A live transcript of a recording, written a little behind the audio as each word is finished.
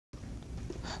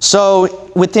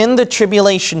So within the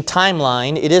tribulation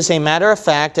timeline, it is a matter of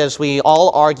fact, as we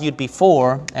all argued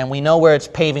before, and we know where it's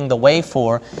paving the way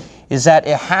for, is that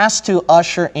it has to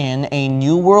usher in a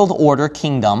new world order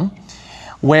kingdom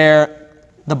where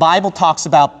the Bible talks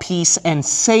about peace and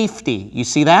safety. You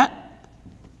see that?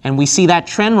 And we see that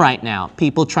trend right now.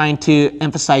 People trying to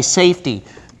emphasize safety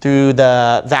through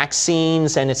the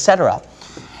vaccines and etc.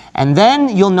 And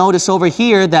then you'll notice over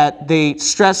here that they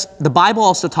stress, the Bible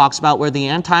also talks about where the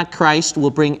Antichrist will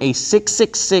bring a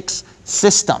 666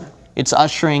 system. It's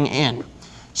ushering in.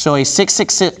 So a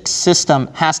 666 system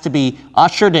has to be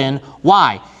ushered in.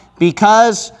 Why?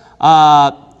 Because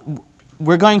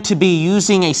we're going to be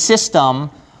using a system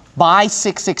by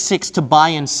 666 to buy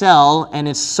and sell. And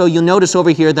it's so you'll notice over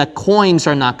here that coins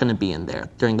are not going to be in there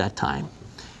during that time.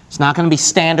 It's not going to be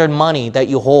standard money that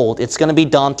you hold. It's going to be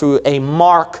done through a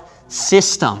mark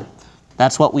system.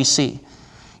 That's what we see.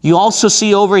 You also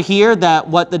see over here that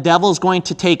what the devil is going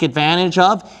to take advantage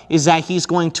of is that he's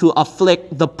going to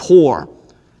afflict the poor.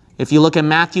 If you look at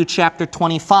Matthew chapter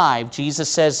 25, Jesus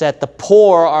says that the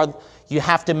poor are, you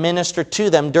have to minister to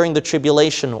them during the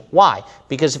tribulation. Why?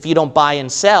 Because if you don't buy and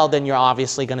sell, then you're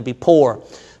obviously going to be poor.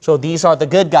 So these are the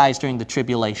good guys during the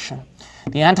tribulation.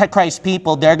 The Antichrist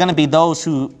people, they're going to be those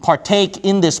who partake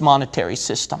in this monetary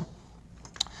system.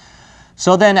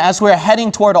 So then as we're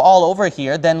heading toward all over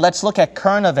here, then let's look at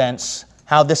current events,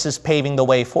 how this is paving the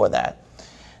way for that.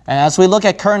 And as we look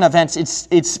at current events,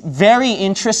 it's very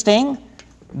interesting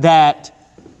that,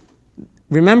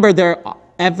 remember, they're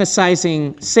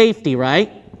emphasizing safety,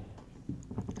 right?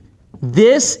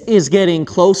 This is getting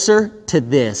closer to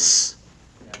this.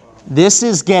 This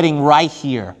is getting right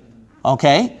here,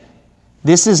 okay?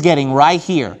 This is getting right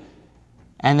here.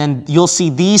 And then you'll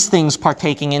see these things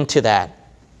partaking into that.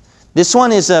 This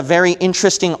one is a very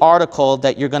interesting article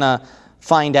that you're going to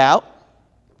find out.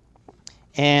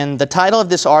 And the title of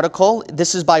this article,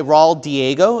 this is by Raul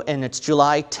Diego, and it's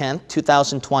July 10th,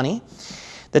 2020.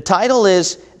 The title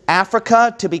is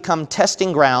Africa to Become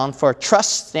Testing Ground for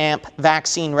Trust Stamp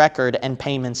Vaccine Record and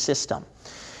Payment System.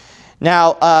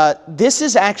 Now, this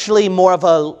is actually more of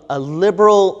a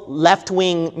liberal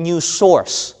left-wing news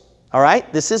source, all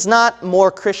right? This is not more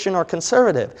Christian or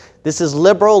conservative. This is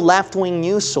liberal left-wing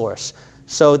news source.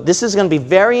 So this is going to be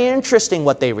very interesting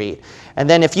what they read. And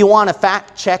then if you want to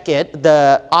fact check it,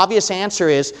 the obvious answer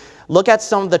is look at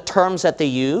some of the terms that they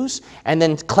use and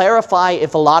then clarify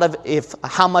if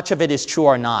how much of it is true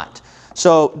or not.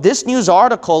 So this news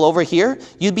article over here,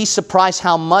 you'd be surprised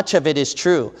how much of it is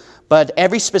true. But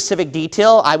every specific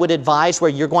detail, I would advise where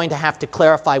you're going to have to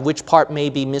clarify which part may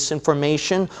be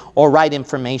misinformation or right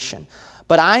information.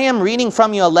 But I am reading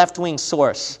from you a left-wing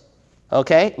source.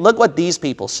 Okay? Look what these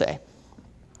people say.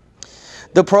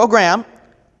 The program,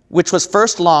 which was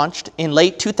first launched in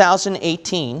late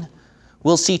 2018,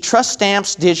 will see Trust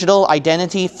Stamp's digital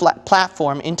identity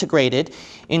platform integrated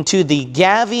into the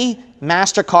Gavi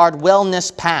MasterCard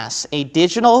Wellness Pass, a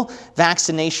digital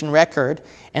vaccination record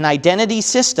and identity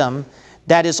system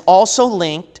that is also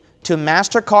linked to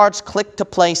MasterCard's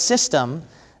click-to-play system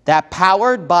that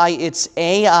powered by its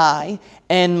AI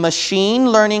and machine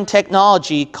learning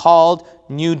technology called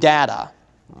New Data.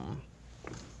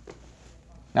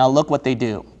 Now look what they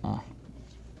do.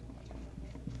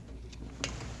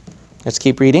 Let's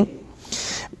keep reading.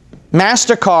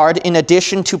 MasterCard, in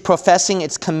addition to professing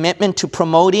its commitment to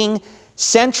promoting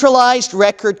centralized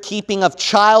record keeping of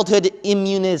childhood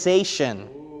immunization,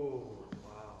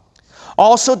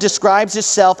 also describes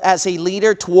itself as a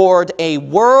leader toward a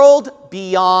world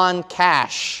beyond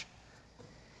cash.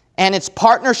 And its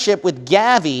partnership with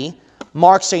Gavi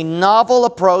marks a novel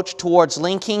approach towards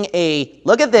linking a,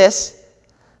 look at this,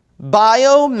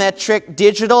 biometric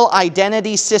digital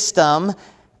identity system,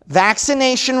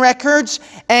 vaccination records,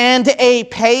 and a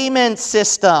payment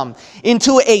system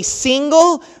into a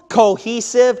single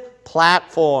cohesive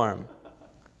platform.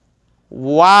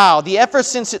 Wow, the effort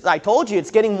since I told you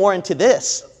it's getting more into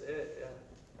this. That's it,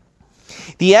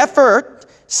 yeah. The effort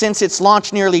since its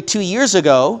launch nearly 2 years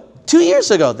ago,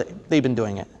 they've been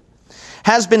doing it,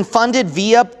 has been funded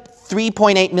via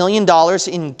 $3.8 million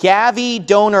in Gavi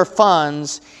donor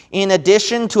funds, in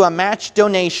addition to a match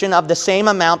donation of the same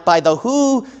amount by the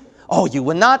WHO, oh, you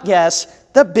would not guess,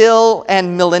 the Bill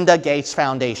and Melinda Gates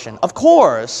Foundation. Of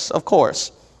course, of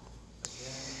course.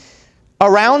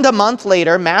 Around a month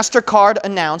later, MasterCard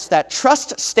announced that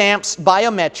Trust Stamp's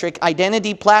biometric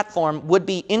identity platform would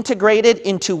be integrated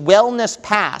into Wellness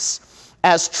Pass,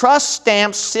 as Trust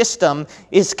Stamp's system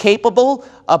is capable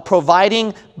of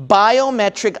providing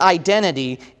biometric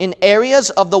identity in areas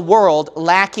of the world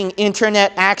lacking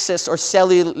internet access or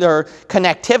cellular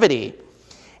connectivity.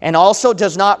 and also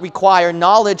does not require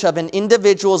knowledge of an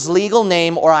individual's legal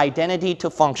name or identity to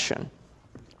function.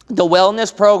 The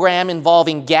wellness program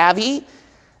involving Gavi,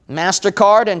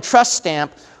 MasterCard, and Trust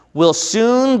Stamp will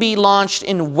soon be launched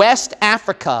in West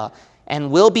Africa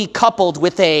and will be coupled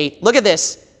with a, look at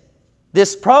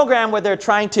this program where they're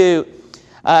trying to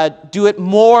do it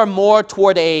more and more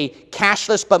toward a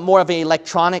cashless but more of an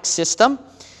electronic system.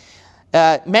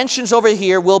 Mentions over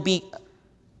here will be,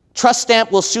 Trust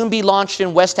Stamp will soon be launched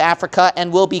in West Africa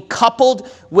and will be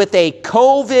coupled with a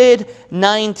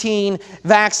COVID-19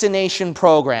 vaccination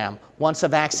program once a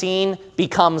vaccine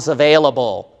becomes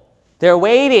available. They're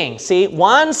waiting. See,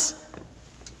 once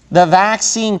the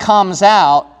vaccine comes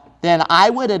out, then I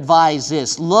would advise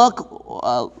this.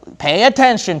 Look, pay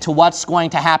attention to what's going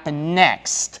to happen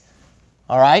next.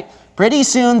 All right? Pretty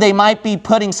soon they might be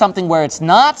putting something where it's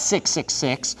not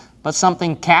 666, but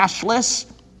something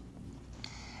cashless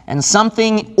and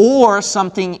something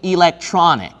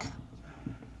electronic.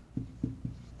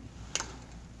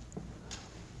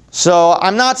 So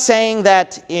I'm not saying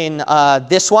that in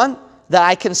this one that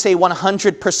I can say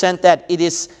 100% that it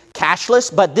is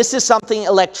cashless, but this is something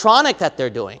electronic that they're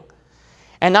doing.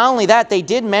 And not only that, they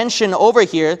did mention over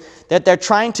here that they're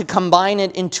trying to combine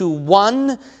it into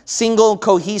one single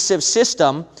cohesive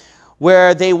system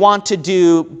where they want to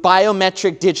do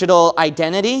biometric digital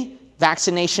identity,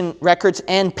 vaccination records,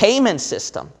 and payment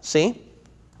system. See?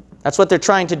 That's what they're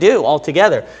trying to do all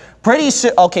together. Pretty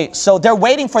soon, okay, so they're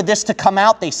waiting for this to come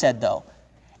out, they said, though.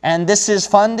 And this is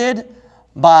funded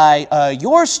by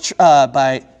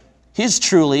by his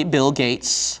truly, Bill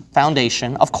Gates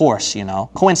Foundation, of course, you know,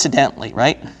 coincidentally,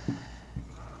 right?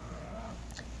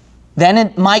 Then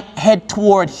it might head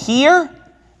toward here,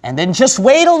 and then just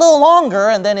wait a little longer,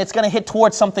 and then it's going to hit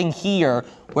towards something here,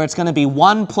 where it's going to be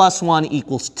 1 +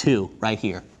 1 = 2, right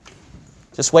here.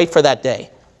 Just wait for that day.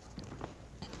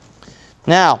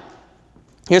 Now,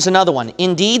 here's another one.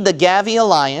 Indeed, the Gavi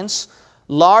Alliance,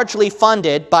 largely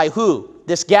funded by who?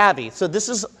 This Gavi. So this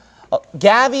is,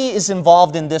 Gavi is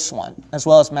involved in this one, as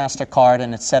well as MasterCard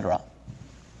and etc.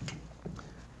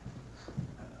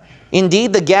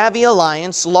 Indeed, the Gavi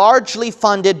Alliance, largely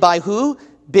funded by who?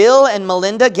 Bill and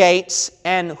Melinda Gates,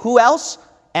 and who else?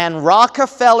 And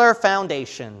Rockefeller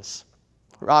Foundations.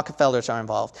 Rockefellers are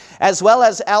involved. As well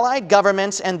as allied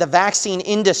governments and the vaccine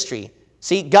industry.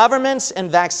 See, governments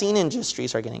and vaccine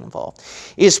industries are getting involved.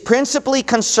 Is principally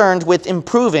concerned with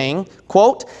improving,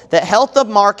 quote, the health of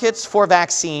markets for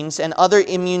vaccines and other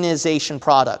immunization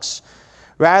products,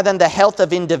 rather than the health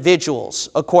of individuals,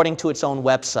 according to its own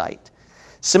website.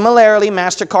 Similarly,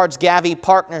 MasterCard's Gavi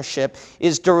partnership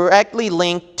is directly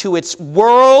linked to its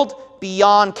World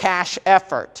Beyond Cash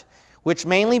effort, which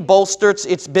mainly bolsters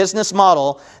its business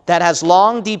model that has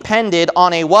long depended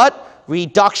on a what?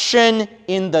 Reduction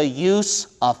in the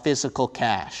use of physical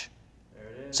cash.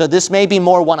 So this may be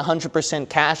more 100%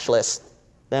 cashless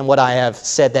than what I have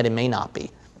said that it may not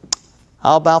be.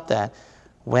 How about that?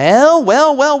 Well,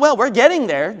 we're getting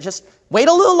there. Just wait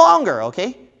a little longer,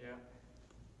 okay?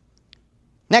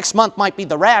 Next month might be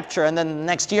the Rapture, and then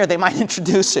next year they might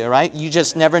introduce it, right? You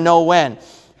just never know when.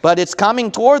 But it's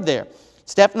coming toward there.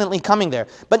 It's definitely coming there.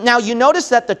 But now you notice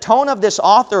that the tone of this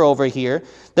author over here,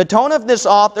 the tone of this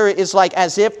author is like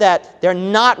as if that they're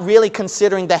not really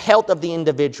considering the health of the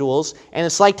individuals, and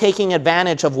it's like taking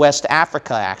advantage of West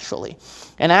Africa, actually.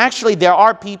 And actually, there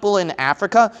are people in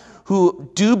Africa who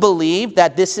do believe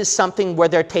that this is something where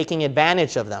they're taking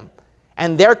advantage of them.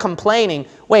 And they're complaining,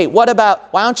 wait, what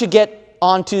about, why don't you get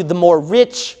onto the more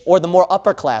rich or the more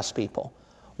upper class people?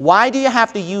 Why do you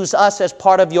have to use us as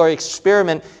part of your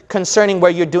experiment concerning where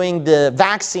you're doing the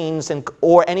vaccines and,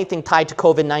 or anything tied to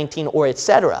COVID-19 or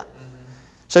etc.?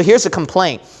 So here's a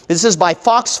complaint. This is by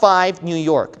Fox 5, New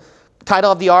York.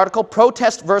 Title of the article,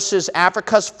 Protest versus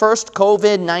Africa's First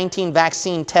COVID-19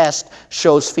 Vaccine Test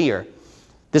Shows Fear.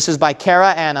 This is by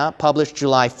Kara Anna, published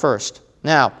July 1st.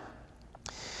 Now,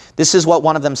 this is what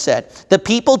one of them said. The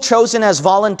people chosen as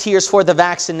volunteers for the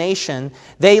vaccination,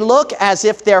 they look as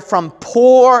if they're from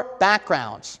poor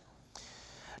backgrounds,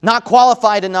 not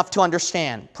qualified enough to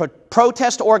understand.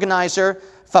 Protest organizer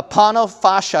Fapano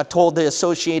Fasha told the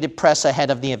Associated Press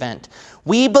ahead of the event.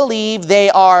 We believe they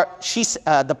are,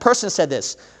 the person said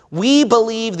this, we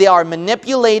believe they are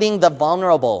manipulating the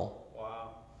vulnerable.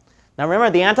 Wow. Now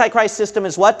remember, the Antichrist system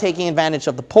is what? Taking advantage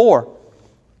of the poor.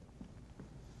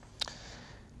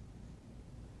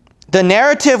 The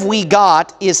narrative we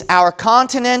got is our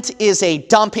continent is a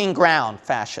dumping ground,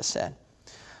 Fascia said.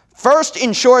 First,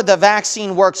 ensure the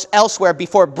vaccine works elsewhere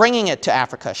before bringing it to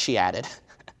Africa, she added.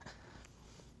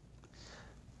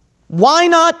 Why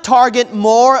not target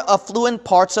more affluent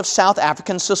parts of South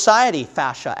African society?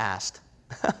 Fasha asked.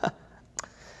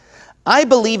 I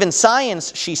believe in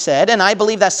science, she said, and I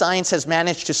believe that science has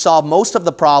managed to solve most of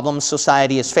the problems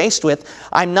society is faced with.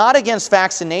 I'm not against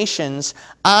vaccinations.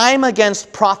 I'm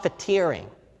against profiteering.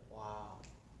 Wow.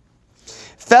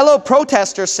 Fellow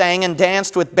protesters sang and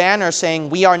danced with banners saying,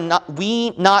 we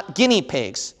not guinea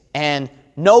pigs, and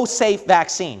no safe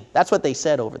vaccine. That's what they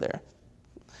said over there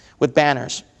with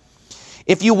banners.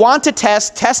 If you want to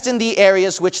test in the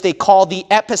areas which they call the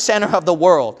epicenter of the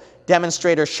world,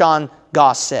 demonstrator Sean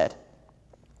Goss said.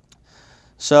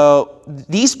 So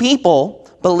these people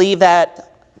believe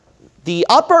that the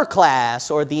upper class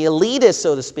or the elitists,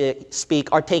 so to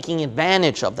speak, are taking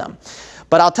advantage of them.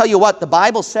 But I'll tell you what, the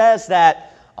Bible says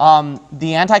that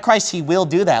the Antichrist, he will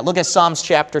do that. Look at Psalms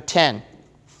chapter 10.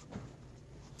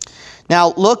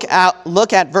 Now look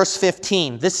at verse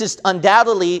 15. This is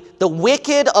undoubtedly the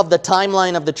wicked of the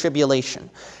timeline of the tribulation.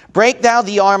 Break thou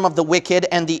the arm of the wicked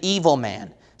and the evil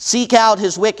man. Seek out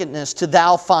his wickedness till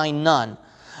thou find none.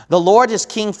 The Lord is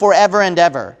king forever and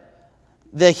ever.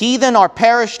 The heathen are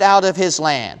perished out of his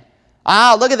land.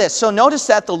 Ah, look at this. So notice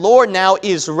that the Lord now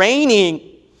is reigning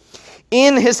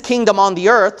in his kingdom on the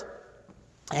earth.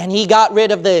 And he got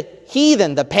rid of the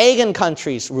heathen, the pagan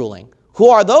countries ruling. Who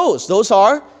are those? Those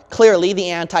are clearly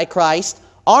the Antichrist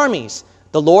armies.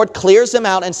 The Lord clears them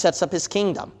out and sets up his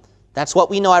kingdom. That's what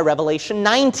we know at Revelation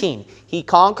 19. He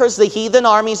conquers the heathen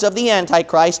armies of the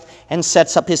Antichrist and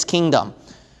sets up his kingdom.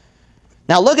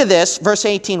 Now look at this, verse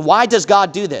 18. Why does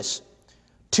God do this?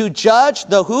 To judge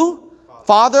the who?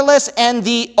 Fatherless and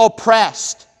the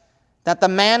oppressed, that the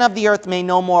man of the earth may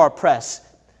no more oppress.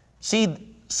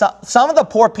 See, some of the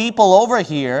poor people over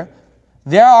here,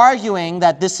 they're arguing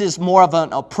that this is more of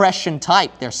an oppression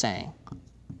type, they're saying.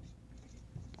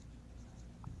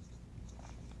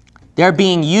 They're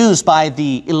being used by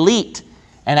the elite.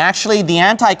 And actually, the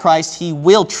Antichrist, he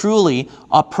will truly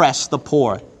oppress the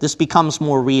poor. This becomes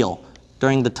more real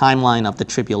during the timeline of the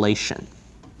tribulation.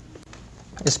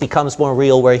 This becomes more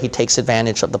real where he takes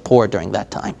advantage of the poor during that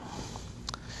time.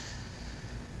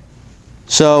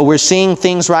 So we're seeing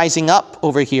things rising up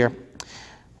over here.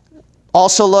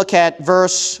 Also look at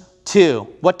verse 2.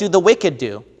 What do the wicked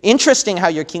do? Interesting how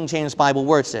your King James Bible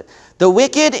words it. The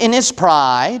wicked in his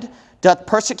pride doth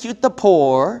persecute the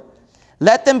poor.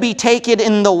 Let them be taken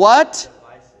in the what?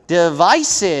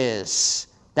 Devices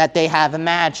that they have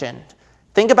imagined.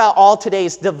 Think about all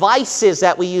today's devices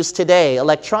that we use today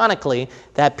electronically,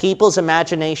 that people's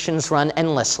imaginations run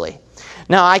endlessly.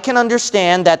 Now, I can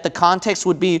understand that the context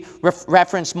would be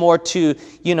referenced more to,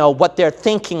 what they're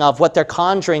thinking of, what they're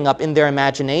conjuring up in their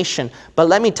imagination. But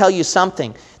let me tell you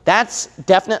something. That's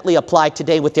definitely applied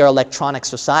today with their electronic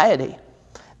society.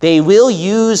 They will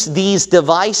use these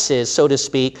devices, so to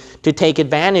speak, to take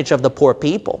advantage of the poor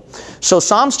people. So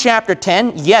Psalms chapter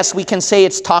 10, yes, we can say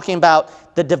it's talking about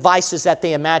the devices that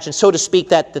they imagine, so to speak,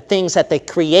 that the things that they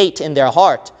create in their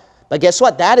heart. But guess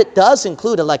what? That it does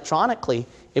include electronically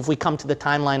if we come to the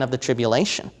timeline of the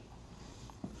tribulation.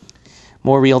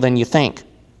 More real than you think.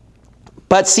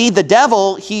 But see, the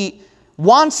devil, he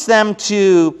wants them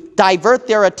to divert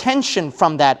their attention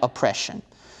from that oppression.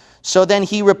 So then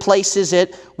he replaces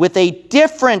it with a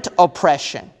different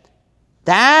oppression.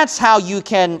 That's how you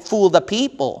can fool the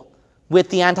people with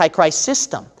the Antichrist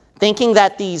system. Thinking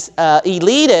that these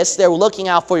elitists, they're looking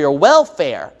out for your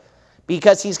welfare,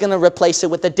 because he's going to replace it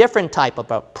with a different type of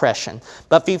oppression.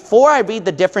 But before I read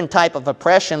the different type of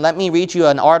oppression, let me read you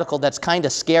an article that's kind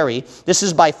of scary. This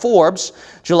is by Forbes,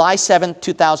 July 7th,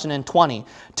 2020.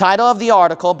 Title of the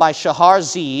article by Shahar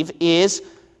Zeev is,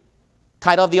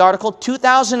 title of the article,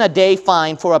 2,000 a day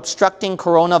fine for obstructing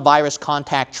coronavirus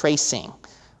contact tracing.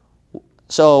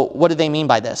 So what do they mean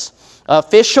by this?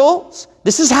 Officials,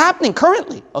 this is happening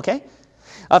currently, okay?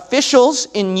 Officials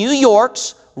in New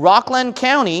York's Rockland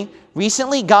County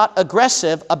recently got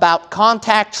aggressive about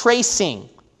contact tracing,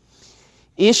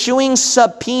 issuing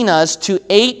subpoenas to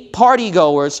 8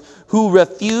 partygoers who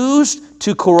refused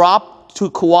to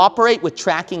cooperate with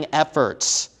tracking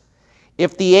efforts.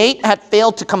 If the 8 had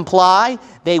failed to comply,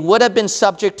 they would have been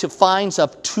subject to fines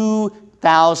of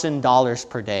 $2,000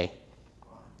 per day.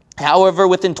 However,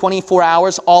 within 24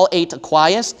 hours, all 8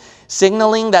 acquiesced,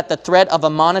 signaling that the threat of a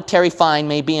monetary fine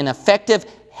may be an effective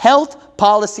health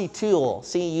policy tool,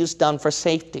 used done for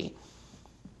safety,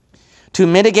 to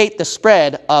mitigate the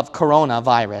spread of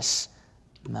coronavirus.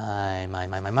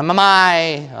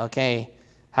 Okay,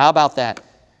 how about that?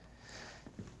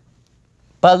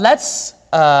 But let's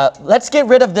get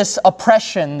rid of this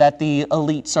oppression that the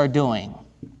elites are doing.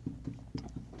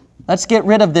 Let's get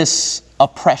rid of this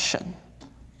oppression.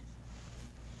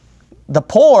 the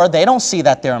poor, they don't see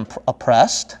that they're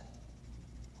oppressed.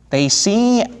 They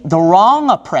see the wrong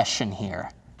oppression here.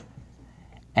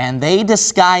 And they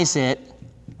disguise it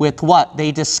with what?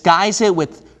 They disguise it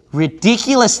with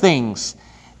ridiculous things.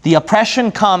 The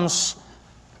oppression comes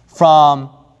from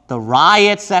the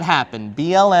riots that happen,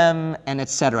 BLM and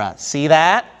etc. See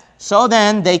that? So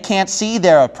then they can't see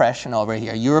their oppression over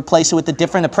here. You replace it with a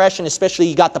different oppression, especially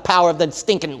you got the power of the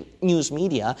stinking news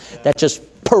media that just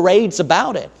parades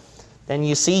about it. Then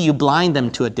you see, you blind them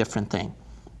to a different thing.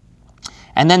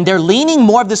 And then they're leaning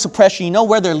more of this oppression. You know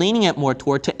where they're leaning it more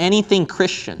toward? To anything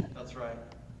Christian. That's right.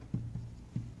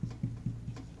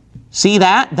 See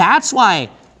that? That's why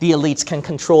the elites can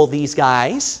control these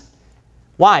guys.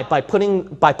 Why? By putting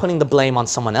the blame on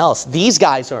someone else. These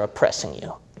guys are oppressing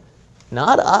you,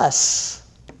 not us.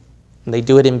 And they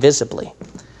do it invisibly.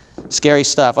 Scary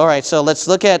stuff. All right, so let's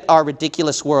look at our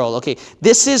ridiculous world. Okay,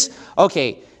 this is,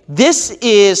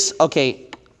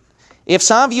 if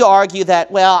some of you argue that,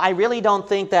 well, I really don't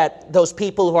think that those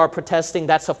people who are protesting,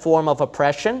 that's a form of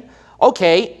oppression.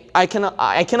 Okay, I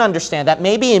can understand that.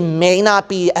 Maybe it may not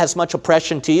be as much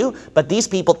oppression to you, but these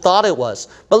people thought it was.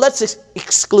 But let's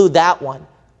exclude that one.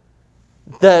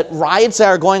 The riots that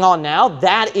are going on now,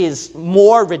 that is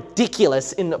more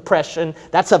ridiculous in oppression.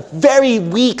 That's a very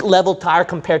weak level tire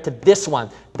compared to this one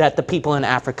that the people in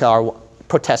Africa are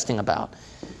protesting about.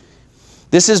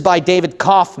 This is by David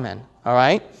Kaufman, all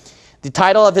right? The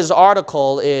title of his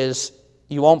article is,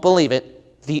 you won't believe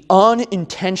it, The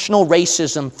Unintentional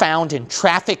Racism Found in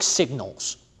Traffic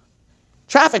Signals.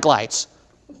 Traffic lights.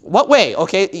 What way?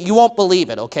 Okay, you won't believe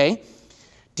it, okay?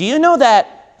 Do you know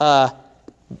that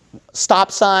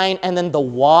stop sign and then the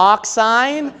walk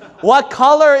sign? What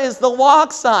color is the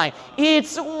walk sign?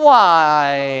 It's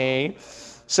white.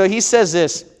 So he says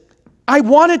this, I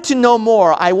wanted to know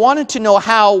more. I wanted to know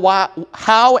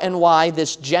how and why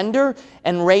this gender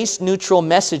and race neutral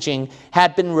messaging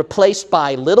had been replaced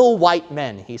by little white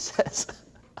men, he says.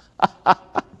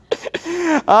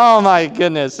 Oh my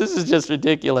goodness, this is just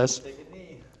ridiculous.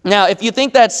 Now, if you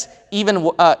think that's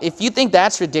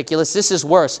ridiculous, this is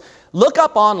worse. Look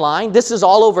up online. This is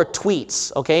all over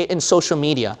tweets, okay, in social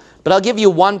media. But I'll give you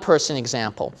one person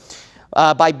example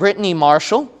by Brittany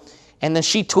Marshall. And then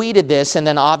she tweeted this, and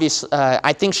then obviously,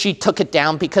 I think she took it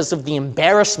down because of the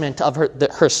embarrassment of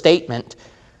her statement.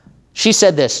 She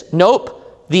said this,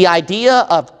 nope, the idea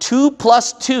of 2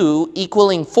 +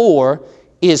 2 = 4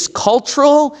 is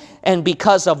cultural and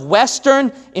because of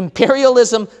Western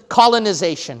imperialism,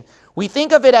 colonization. We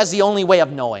think of it as the only way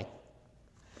of knowing.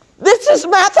 This is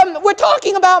math. We're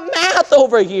talking about math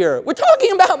over here. We're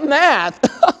talking about math.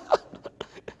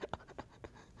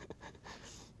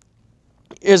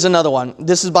 Here's another one.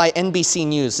 This is by NBC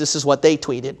News. This is what they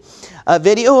tweeted. A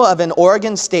video of an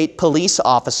Oregon State police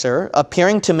officer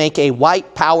appearing to make a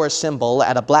white power symbol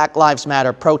at a Black Lives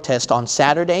Matter protest on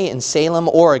Saturday in Salem,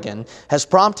 Oregon, has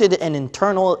prompted an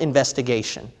internal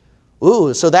investigation.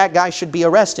 Ooh, so that guy should be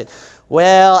arrested.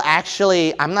 Well,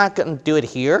 actually, I'm not going to do it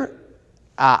here.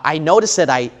 I noticed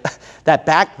that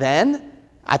back then,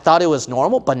 I thought it was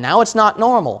normal, but now it's not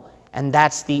normal. And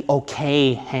that's the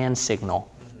okay hand signal.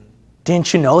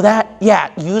 Didn't you know that? Yeah,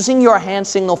 using your hand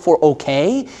signal for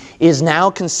okay is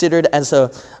now considered as a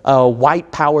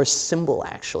white power symbol,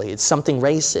 actually. It's something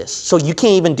racist. So you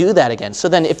can't even do that again. So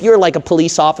then if you're like a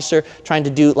police officer trying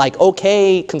to do like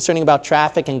okay concerning about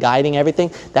traffic and guiding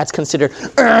everything, that's considered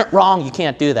wrong. You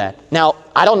can't do that. Now,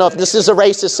 I don't know if this is a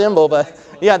racist symbol, but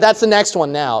yeah, that's the next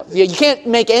one now. Yeah, you can't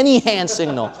make any hand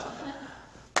signal.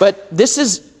 But this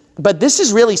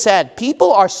is really sad.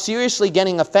 People are seriously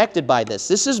getting affected by this.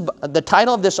 This is the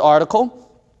title of this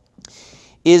article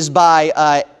is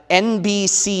by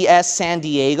NBCS San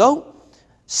Diego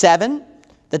 7.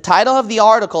 The title of the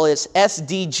article is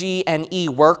SDG&E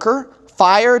worker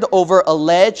fired over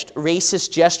alleged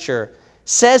racist gesture,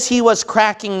 says he was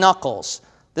cracking knuckles.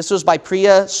 This was by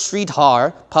Priya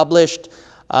Sridhar, published,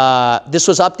 this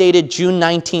was updated June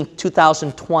 19,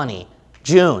 2020.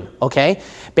 June, okay?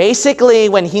 Basically,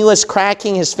 when he was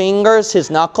cracking his fingers, his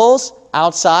knuckles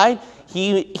outside,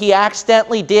 he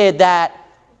accidentally did that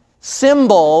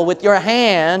symbol with your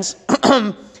hands,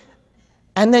 and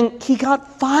then he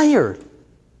got fired.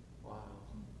 Wow.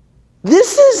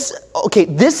 This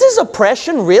is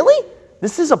oppression, really?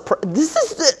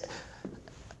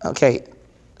 Okay.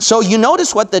 So you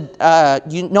notice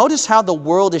you notice how the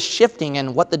world is shifting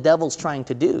and what the devil's trying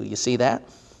to do. You see that?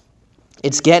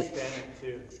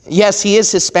 Yes, he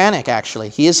is Hispanic, actually.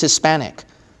 He is Hispanic.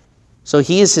 So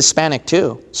he is Hispanic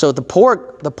too. So the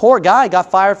poor guy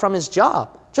got fired from his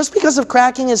job just because of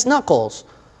cracking his knuckles.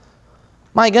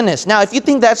 My goodness. Now, if you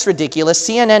think that's ridiculous,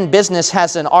 CNN Business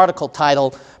has an article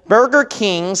titled, Burger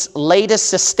King's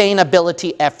Latest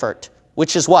Sustainability Effort,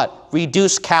 which is what?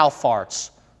 Reduce cow farts.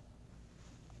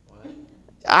 What?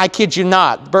 I kid you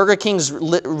not. Burger King's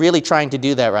really trying to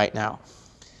do that right now.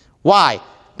 Why?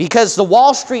 Because the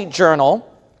Wall Street Journal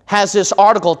has this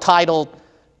article titled,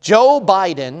 Joe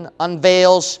Biden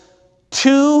unveils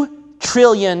 $2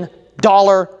 trillion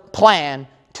plan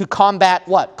to combat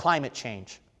what? Climate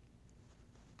change.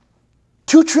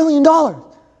 $2 trillion. $2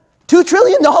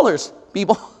 trillion,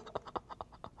 people.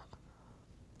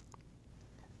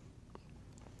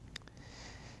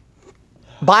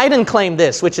 Biden claimed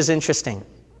this, which is interesting.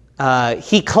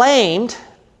 He claimed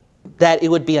that it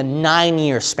would be a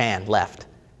 9-year span left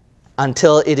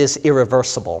until it is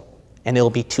irreversible and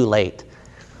it'll be too late.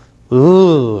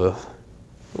 Ooh.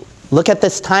 Look at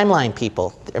this timeline,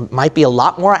 people. There might be a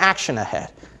lot more action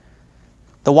ahead.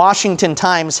 The Washington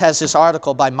Times has this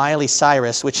article by Miley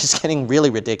Cyrus, which is getting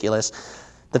really ridiculous.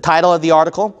 The title of the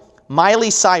article, Miley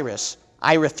Cyrus,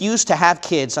 I refuse to have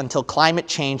kids until climate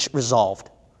change resolved.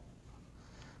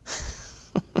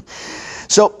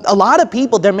 So a lot of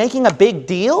people, they're making a big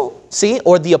deal, see,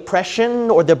 or the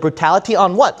oppression or the brutality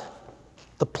on what?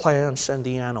 The plants and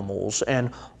the animals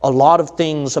and a lot of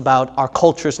things about our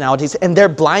cultures nowadays, and they're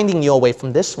blinding you away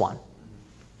from this one.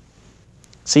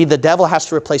 See, the devil has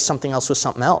to replace something else with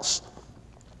something else.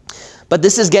 But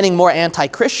this is getting more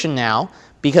anti-Christian now,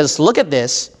 because look at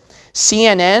this.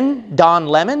 CNN, Don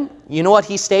Lemon, you know what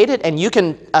he stated? And you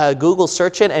can Google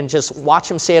search it and just watch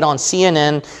him say it on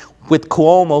CNN with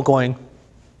Cuomo going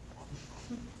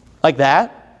like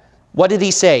that. What did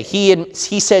he say?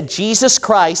 He said Jesus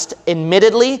Christ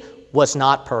admittedly was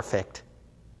not perfect.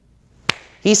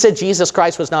 He said Jesus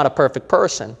Christ was not a perfect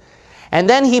person. And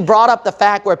then he brought up the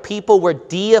fact where people were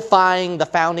deifying the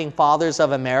founding fathers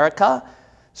of America.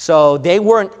 So they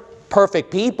weren't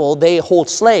perfect people, they hold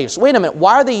slaves. Wait a minute,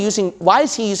 why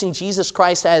is he using Jesus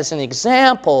Christ as an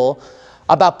example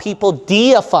about people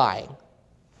deifying?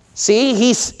 See,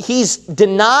 he's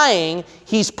denying,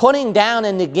 he's putting down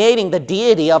and negating the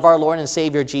deity of our Lord and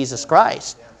Savior Jesus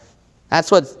Christ.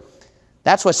 That's what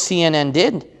CNN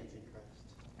did.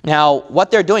 Now,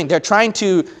 what they're doing, they're trying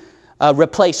to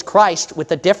replace Christ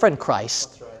with a different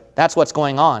Christ. That's what's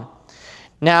going on.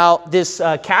 Now, this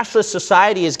cashless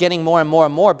society is getting more and more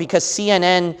and more because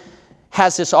CNN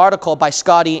has this article by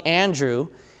Scotty Andrew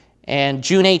and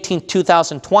June 18,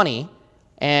 2020.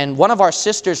 And one of our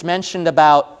sisters mentioned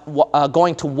about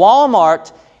going to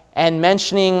Walmart and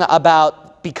mentioning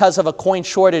about, because of a coin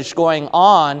shortage going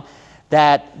on,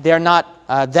 that they're not,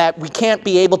 that we can't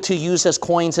be able to use as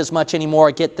coins as much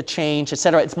anymore, get the change,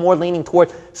 etc. It's more leaning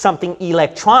toward something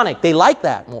electronic. They like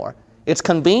that more. It's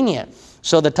convenient.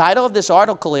 So the title of this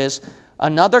article is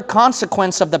Another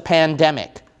Consequence of the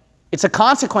Pandemic. It's a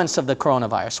consequence of the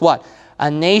coronavirus. What?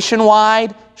 A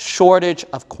nationwide shortage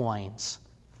of coins.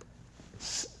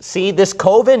 See, this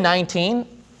COVID-19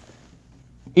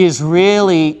 is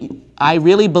really, I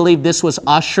really believe this was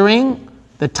ushering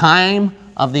the time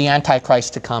of the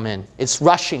Antichrist to come in. It's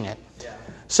rushing it. Yeah.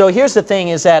 So here's the thing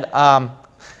is that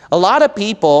a lot of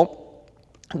people,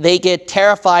 they get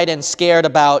terrified and scared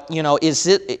about, you know,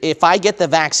 if I get the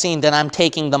vaccine, then I'm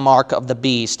taking the mark of the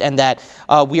beast, and that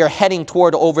we are heading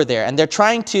toward over there. And they're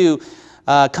trying to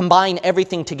combine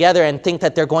everything together and think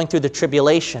that they're going through the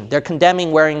tribulation. They're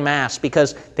condemning wearing masks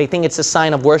because they think it's a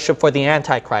sign of worship for the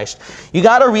Antichrist. You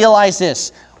got to realize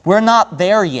this. We're not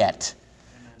there yet.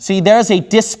 See, there's a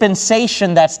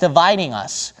dispensation that's dividing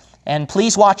us. And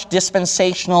please watch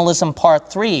Dispensationalism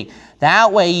Part 3.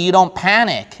 That way you don't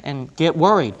panic and get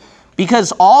worried.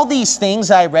 Because all these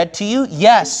things I read to you,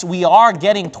 yes, we are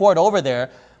getting toward over there.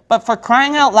 But for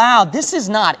crying out loud, this is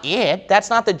not it. That's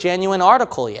not the genuine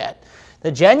article yet.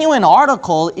 The genuine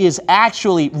article is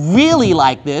actually really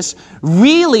like this,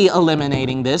 really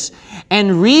eliminating this,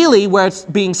 and really where it's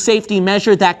being safety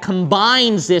measure that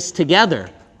combines this together.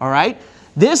 All right?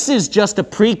 This is just a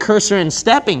precursor and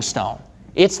stepping stone.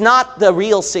 It's not the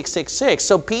real 666.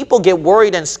 So people get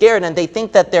worried and scared and they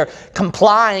think that they're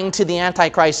complying to the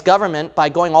Antichrist government by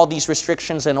going all these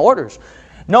restrictions and orders.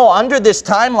 No, under this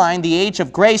timeline, the age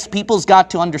of grace, people's got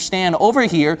to understand over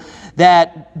here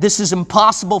that this is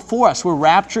impossible for us. We're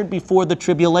raptured before the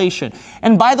tribulation.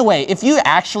 And by the way, if you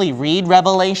actually read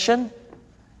Revelation,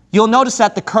 you'll notice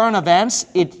that the current events,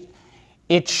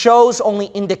 it shows only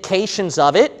indications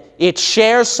of it. It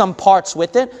shares some parts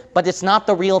with it, but it's not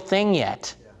the real thing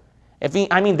yet.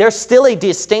 I mean, there's still a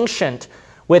distinction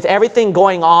with everything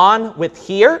going on with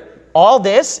here. All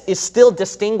this is still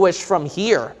distinguished from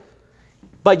here.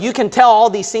 But you can tell all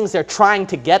these things, they're trying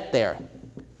to get there.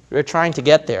 They're trying to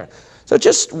get there. So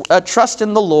just trust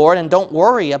in the Lord and don't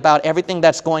worry about everything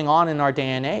that's going on in our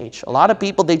day and age. A lot of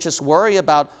people, they just worry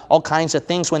about all kinds of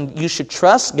things when you should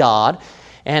trust God.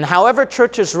 And however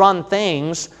churches run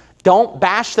things, don't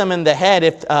bash them in the head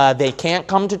if they can't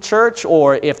come to church,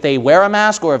 or if they wear a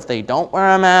mask, or if they don't wear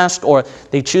a mask, or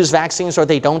they choose vaccines or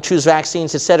they don't choose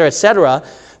vaccines, etc., etc.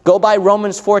 Go by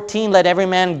Romans 14, let every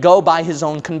man go by his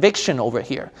own conviction over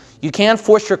here. You can't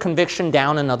force your conviction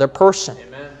down another person.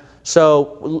 Amen.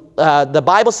 So the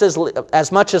Bible says,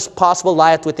 as much as possible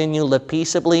lieth within you, live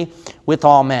peaceably with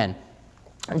all men.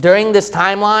 During this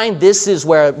timeline, this is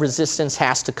where resistance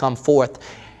has to come forth.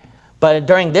 But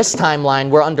during this timeline,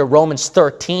 we're under Romans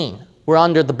 13. We're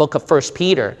under the book of 1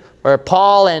 Peter, where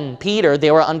Paul and Peter,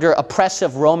 they were under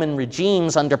oppressive Roman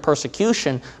regimes, under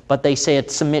persecution, but they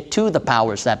said, submit to the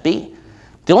powers that be.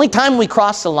 The only time we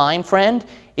cross the line, friend,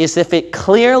 is if it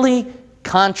clearly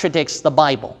contradicts the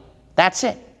Bible. That's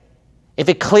it. If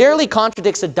it clearly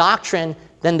contradicts a doctrine,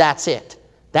 then that's it.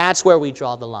 That's where we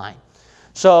draw the line.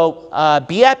 So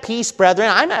be at peace, brethren.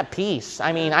 I'm at peace.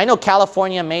 I mean, I know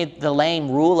California made the lame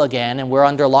rule again, and we're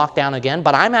under lockdown again,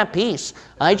 but I'm at peace.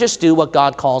 I just do what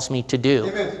God calls me to do.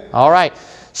 Amen. All right.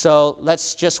 So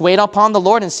let's just wait upon the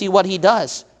Lord and see what he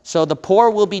does. So the poor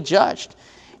will be judged,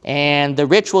 and the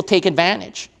rich will take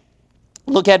advantage.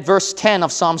 Look at verse 10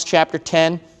 of Psalms chapter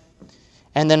 10,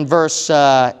 and then verse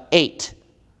 8.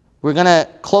 We're going to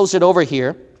close it over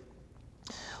here.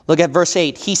 Look at verse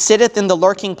 8. He sitteth in the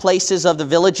lurking places of the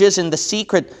villages, in the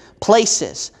secret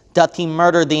places doth he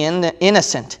murder the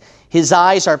innocent. His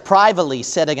eyes are privately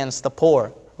set against the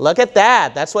poor. Look at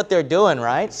that. That's what they're doing,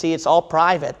 right? See, it's all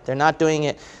private. They're not doing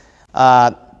it.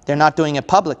 They're not doing it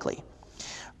publicly.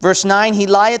 Verse 9. He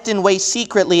lieth in wait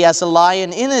secretly as a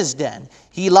lion in his den.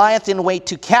 He lieth in wait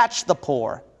to catch the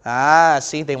poor. Ah,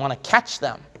 see, they want to catch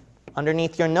them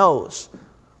underneath your nose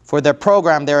for their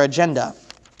program, their agenda.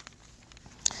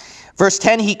 Verse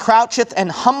 10, he croucheth and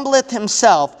humbleth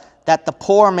himself, that the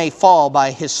poor may fall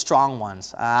by his strong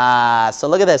ones. Ah, so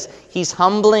look at this. He's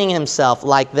humbling himself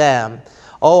like them.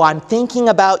 Oh, I'm thinking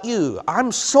about you. I'm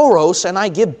Soros, and I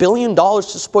give $1 billion to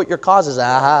support your causes.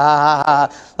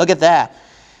 Look at that.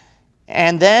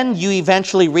 And then you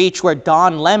eventually reach where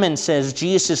Don Lemon says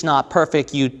Jesus is not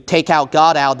perfect. You take out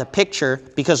God out of the picture,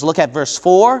 because look at verse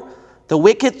 4. The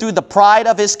wicked through the pride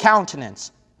of his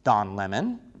countenance, Don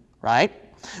Lemon, right,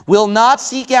 will not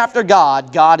seek after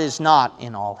God. God is not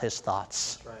in all his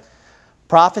thoughts. Right.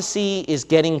 Prophecy is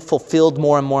getting fulfilled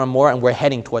more and more and more, and we're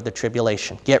heading toward the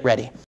tribulation. Get ready.